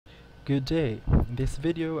Good day. In this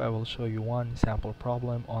video, I will show you one sample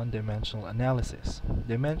problem on dimensional analysis.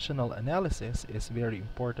 Dimensional analysis is very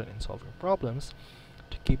important in solving problems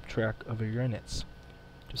to keep track of your units.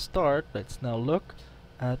 To start, let's now look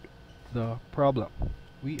at the problem.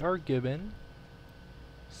 We are given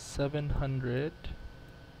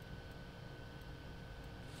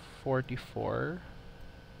 744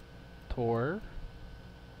 Torr,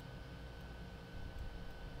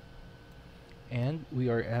 and we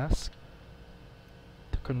are asked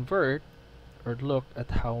to convert or look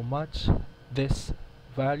at how much this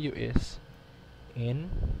value is in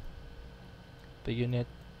the unit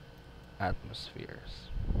atmospheres.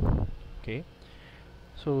 Okay,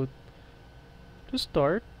 so to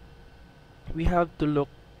start, we have to look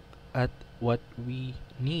at what we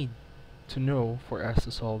need to know for us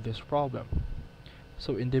to solve this problem.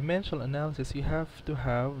 So in dimensional analysis, you have to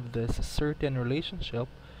have this certain relationship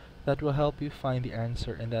that will help you find the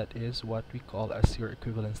answer, and that is what we call as your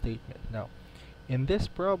equivalent statement. Now, in this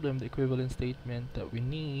problem, the equivalent statement that we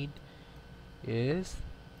need is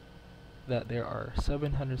that there are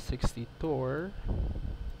 760 Torr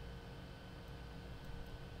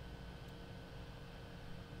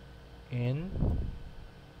in,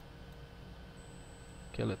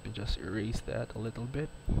 okay, let me just erase that a little bit.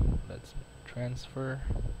 Let's transfer.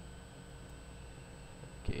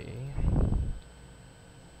 Okay,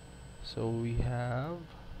 so we have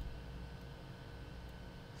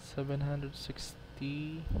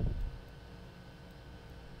 760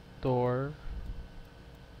 Torr,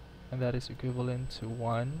 and that is equivalent to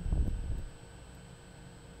 1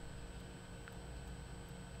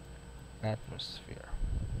 atmosphere.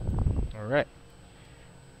 Alright,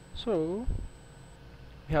 so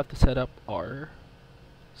we have to set up our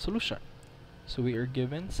solution. So we are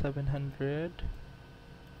given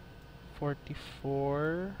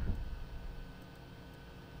 744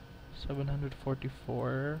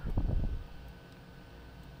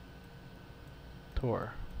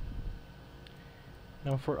 Torr.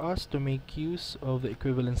 Now, for us to make use of the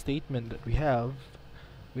equivalent statement that we have,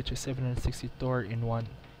 which is 760 Torr in 1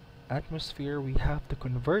 atmosphere, we have to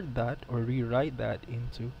convert that or rewrite that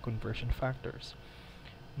into conversion factors.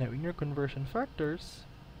 Now, in your conversion factors,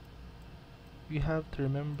 you have to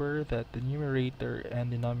remember that the numerator and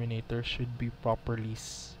denominator should be properly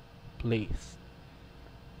placed.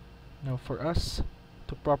 Now, for us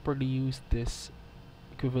to properly use this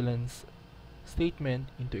equivalence statement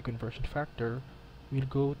into a conversion factor, we'll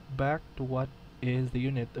go back to what is the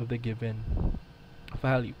unit of the given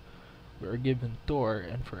value. We are given Torr,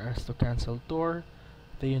 and for us to cancel Torr,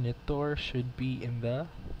 the unit Torr should be in the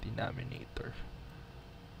denominator.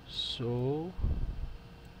 So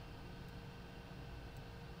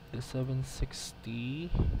the 760,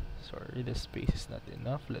 sorry, the space is not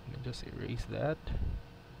enough, let me just erase that,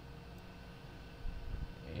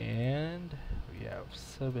 and we have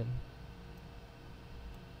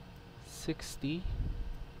 760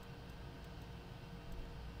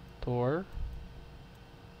 Torr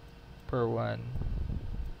per 1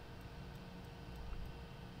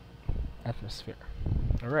 atmosphere.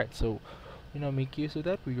 Alright, so we now make use of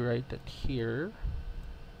that. We write that here.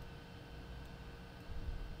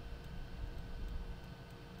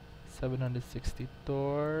 $760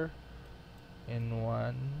 Torr in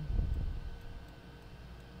 1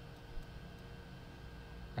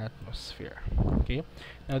 atmosphere. Okay,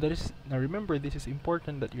 now remember, this is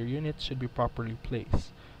important that your unit should be properly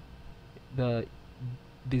placed. The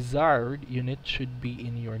desired unit should be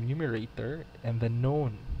in your numerator, and the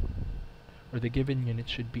known or the given unit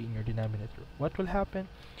should be in your denominator. What will happen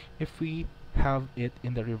if we have it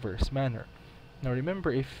in the reverse manner? Now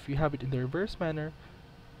remember, if you have it in the reverse manner,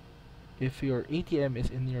 if your ATM is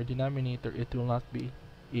in your denominator, it will not be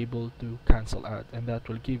able to cancel out, and that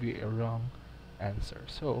will give you a wrong answer.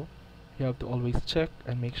 So you have to always check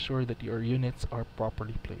and make sure that your units are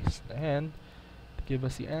properly placed. And to give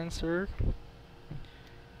us the answer,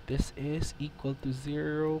 this is equal to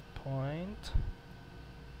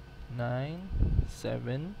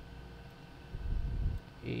 0.9789.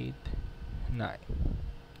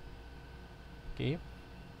 Okay,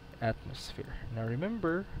 atmosphere. Now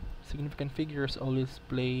remember, significant figures always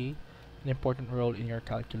play an important role in your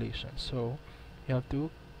calculation. So you have to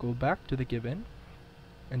go back to the given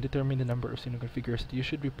and determine the number of significant figures that you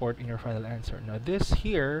should report in your final answer. Now this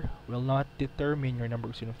here will not determine your number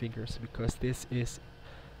of significant figures, because this is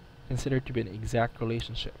considered to be an exact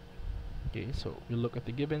relationship. Okay, so we look at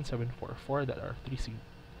the given 744, that are 3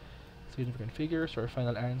 significant figures. So our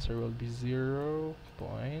final answer will be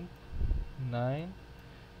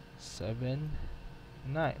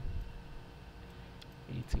 0.979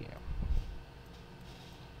 ATM.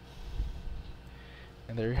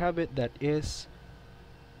 And there you have it. That is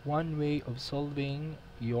one way of solving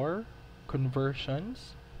your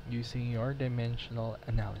conversions using your dimensional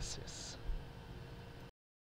analysis.